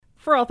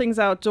For All Things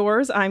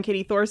Outdoors, I'm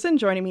Katie Thorson.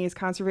 Joining me is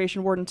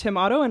Conservation Warden Tim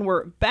Otto, and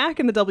we're back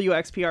in the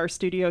WXPR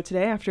studio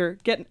today after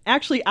getting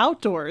actually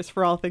outdoors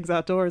for All Things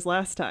Outdoors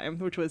last time,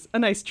 which was a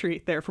nice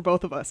treat there for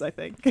both of us, I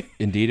think.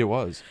 Indeed, it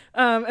was.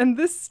 And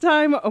this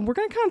time, we're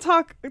going to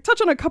kind of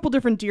touch on a couple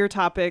different deer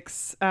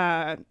topics.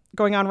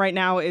 Going on right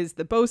now is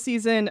the bow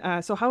season.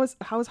 So how is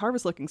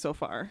harvest looking so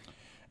far?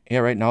 Yeah,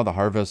 right now the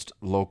harvest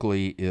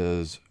locally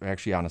is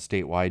actually on a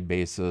statewide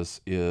basis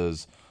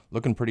is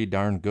looking pretty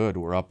darn good.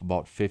 We're up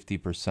about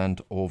 50%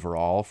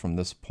 overall from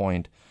this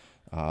point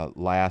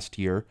last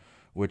year,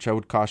 which I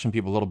would caution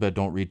people a little bit.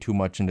 Don't read too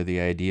much into the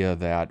idea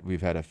that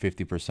we've had a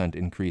 50%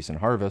 increase in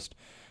harvest.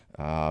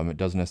 It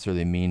doesn't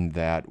necessarily mean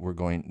that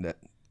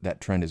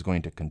that trend is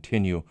going to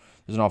continue.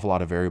 There's an awful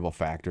lot of variable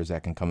factors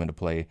that can come into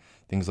play.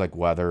 Things like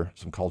weather,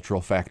 some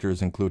cultural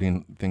factors,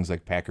 including things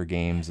like Packer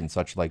games and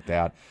such like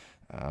that.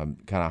 Kind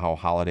of how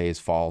holidays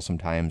fall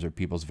sometimes, or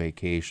people's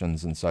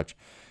vacations and such,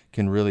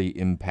 can really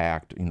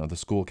impact, the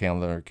school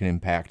calendar can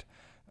impact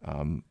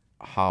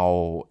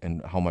how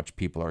much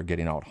people are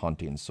getting out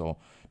hunting. So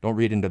don't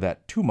read into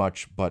that too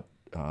much. But,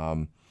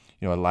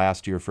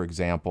 last year, for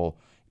example,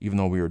 even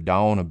though we were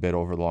down a bit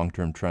over the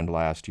long-term trend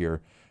last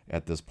year,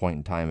 at this point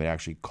in time, it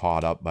actually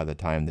caught up by the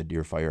time the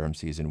deer firearm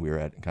season. We were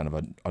at kind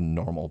of a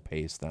normal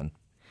pace then.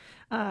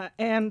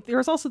 And there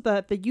was also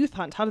the youth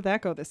hunt. How did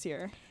that go this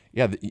year?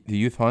 Yeah, the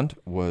youth hunt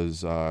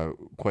was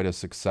quite a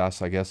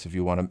success, I guess, if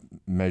you want to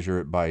measure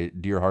it by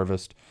deer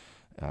harvest.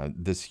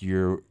 This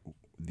year,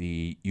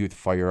 the youth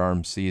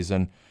firearm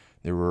season,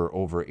 there were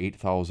over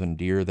 8,000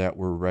 deer that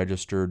were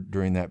registered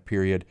during that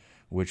period,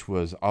 which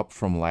was up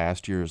from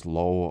last year's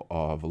low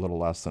of a little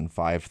less than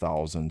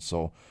 5,000.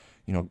 So,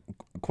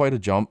 quite a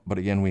jump. But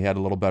again, we had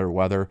a little better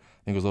weather.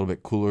 I think it was a little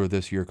bit cooler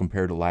this year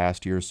compared to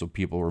last year, so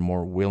people were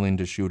more willing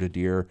to shoot a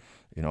deer.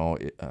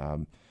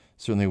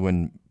 Certainly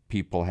when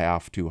people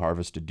have to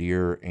harvest a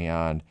deer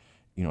and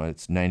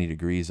it's 90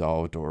 degrees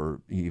out or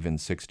even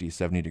 60,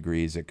 70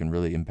 degrees, it can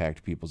really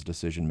impact people's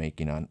decision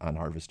making on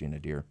harvesting a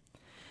deer.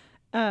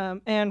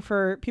 And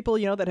for people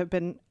that have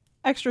been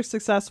extra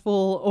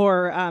successful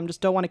or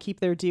just don't want to keep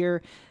their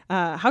deer,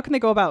 how can they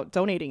go about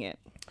donating it?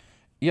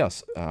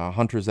 Yes,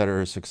 hunters that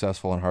are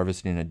successful in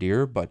harvesting a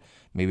deer but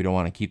maybe don't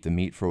want to keep the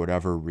meat for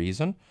whatever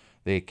reason,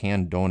 they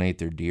can donate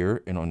their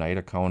deer. In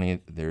Oneida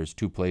County, there's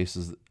two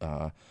places,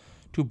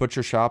 two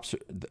butcher shops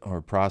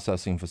or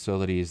processing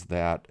facilities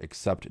that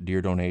accept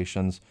deer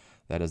donations.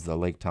 That is the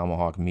Lake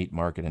Tomahawk Meat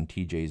Market and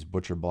TJ's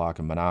Butcher Block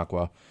in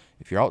Minocqua.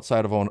 If you're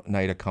outside of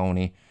Oneida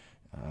County,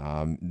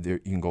 you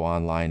can go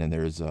online and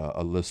there's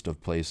a list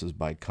of places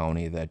by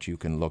county that you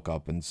can look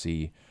up and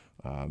see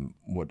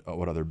what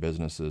other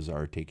businesses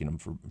are taking them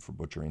for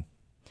butchering.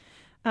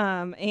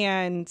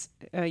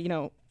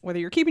 Whether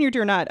you're keeping your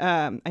deer or not,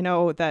 I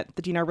know that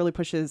the DNR really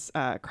pushes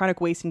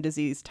chronic wasting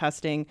disease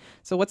testing.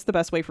 So what's the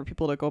best way for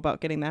people to go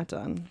about getting that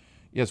done?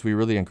 Yes, we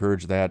really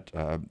encourage that.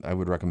 I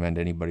would recommend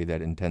anybody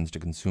that intends to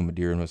consume a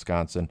deer in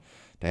Wisconsin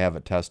to have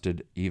it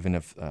tested, even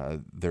if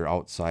they're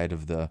outside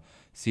of the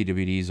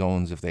CWD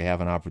zones. If they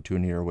have an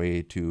opportunity or a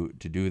way to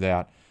do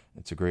that,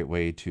 it's a great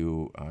way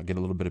to get a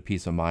little bit of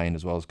peace of mind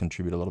as well as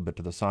contribute a little bit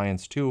to the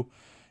science too.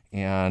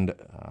 And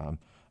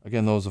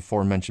again, those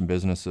aforementioned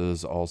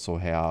businesses also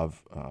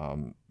have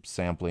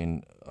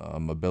sampling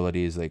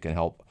abilities. They can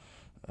help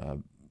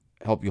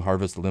you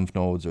harvest the lymph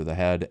nodes or the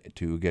head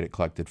to get it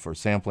collected for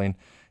sampling.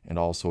 And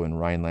also in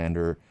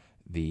Rhinelander,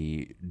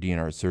 the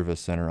DNR Service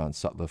Center on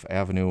Sutliff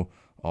Avenue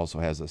also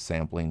has a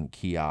sampling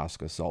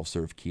kiosk, a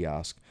self-serve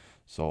kiosk.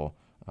 So,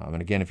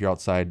 and again, if you're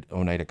outside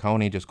Oneida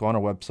County, just go on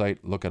our website,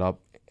 look it up.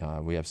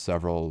 We have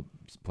several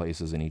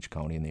places in each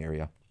county in the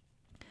area.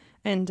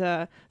 And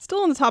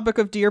still on the topic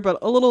of deer, but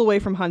a little away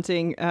from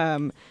hunting,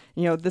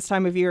 this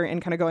time of year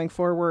and kind of going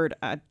forward,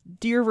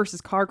 deer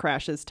versus car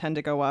crashes tend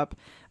to go up.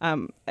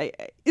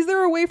 Is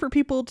there a way for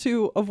people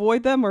to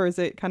avoid them, or is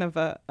it kind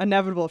of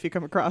inevitable if you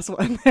come across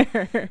one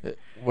there?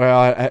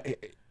 Well,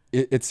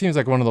 it seems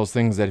like one of those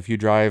things that if you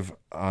drive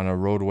on a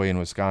roadway in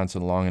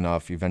Wisconsin long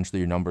enough, eventually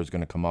your number is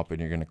going to come up and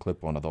you're going to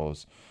clip one of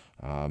those.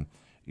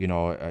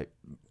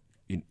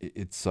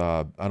 It's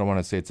I don't want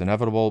to say it's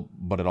inevitable,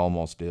 but it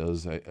almost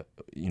is.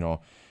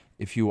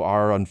 If you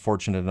are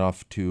unfortunate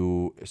enough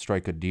to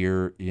strike a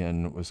deer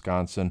in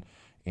Wisconsin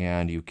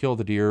and you kill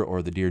the deer,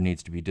 or the deer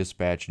needs to be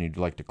dispatched and you'd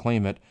like to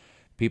claim it,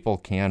 people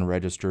can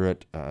register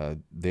it.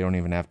 They don't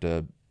even have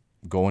to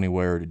go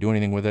anywhere to do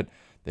anything with it.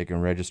 They can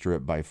register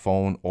it by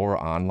phone or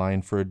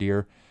online for a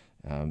deer.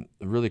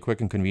 Really quick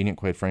and convenient,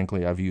 quite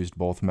frankly. I've used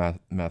both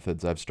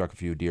methods. I've struck a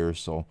few deer,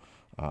 so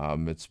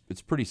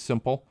it's pretty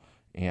simple.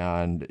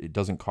 And it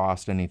doesn't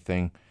cost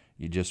anything.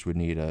 You just would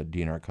need a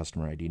DNR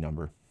customer ID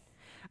number.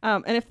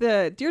 And if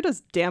the deer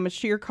does damage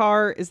to your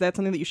car, is that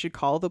something that you should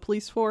call the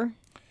police for?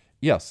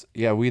 Yes.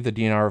 Yeah, we, the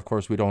DNR, of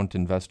course, we don't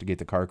investigate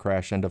the car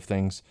crash end of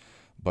things,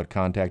 but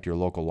contact your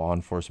local law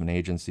enforcement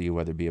agency,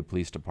 whether it be a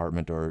police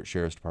department or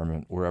sheriff's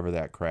department, wherever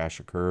that crash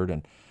occurred,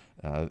 and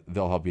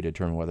they'll help you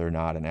determine whether or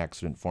not an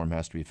accident form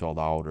has to be filled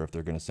out or if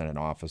they're going to send an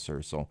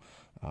officer. So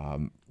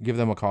give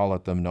them a call,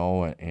 let them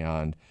know,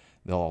 and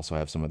they'll also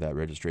have some of that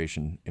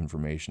registration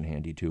information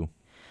handy too.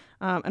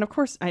 And of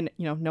course,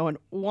 no one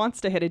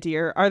wants to hit a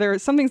deer. Are there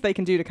some things they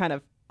can do to kind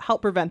of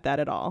help prevent that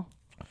at all?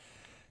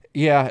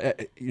 Yeah,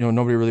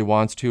 nobody really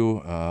wants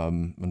to.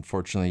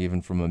 Unfortunately,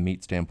 even from a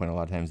meat standpoint, a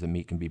lot of times the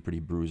meat can be pretty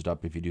bruised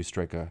up if you do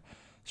strike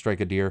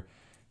a deer.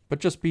 But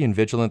just being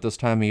vigilant this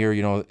time of year.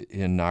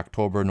 In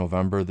October,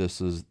 November,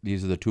 these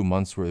are the 2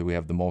 months where we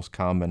have the most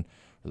common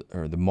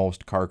or the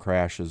most car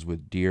crashes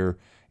with deer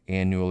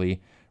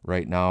annually.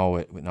 Right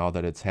now, now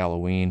that it's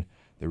Halloween,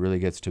 there really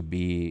gets to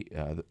be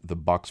the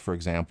bucks, for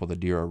example. The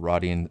deer are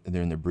rutting.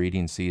 They're in the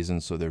breeding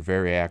season, so they're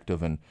very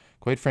active, and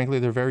quite frankly,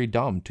 they're very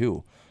dumb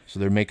too. So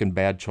they're making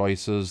bad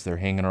choices. They're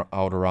hanging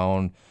out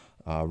around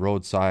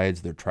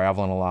roadsides. They're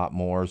traveling a lot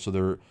more.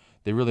 So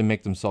they really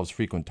make themselves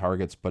frequent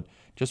targets. But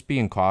just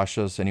being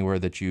cautious anywhere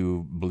that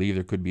you believe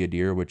there could be a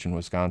deer, which in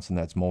Wisconsin,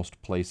 that's most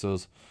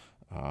places.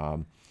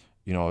 And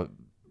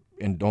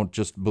don't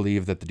just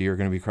believe that the deer are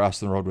going to be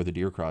crossing the road where the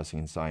deer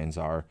crossing signs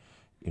are.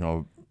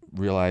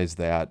 Realize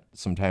that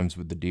sometimes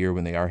with the deer,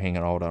 when they are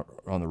hanging out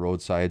on the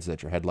roadsides,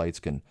 that your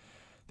headlights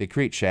they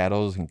create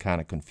shadows and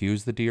kind of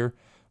confuse the deer.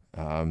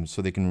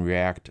 So they can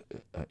react,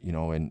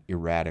 in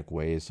erratic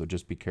ways. So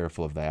just be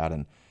careful of that.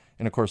 And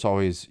of course,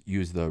 always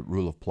use the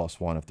rule of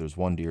 +1. If there's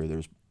one deer,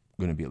 there's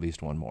going to be at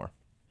least one more.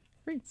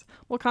 Great.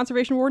 Well,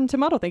 Conservation Warden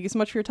Tim Uttle, thank you so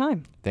much for your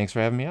time. Thanks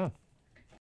for having me on.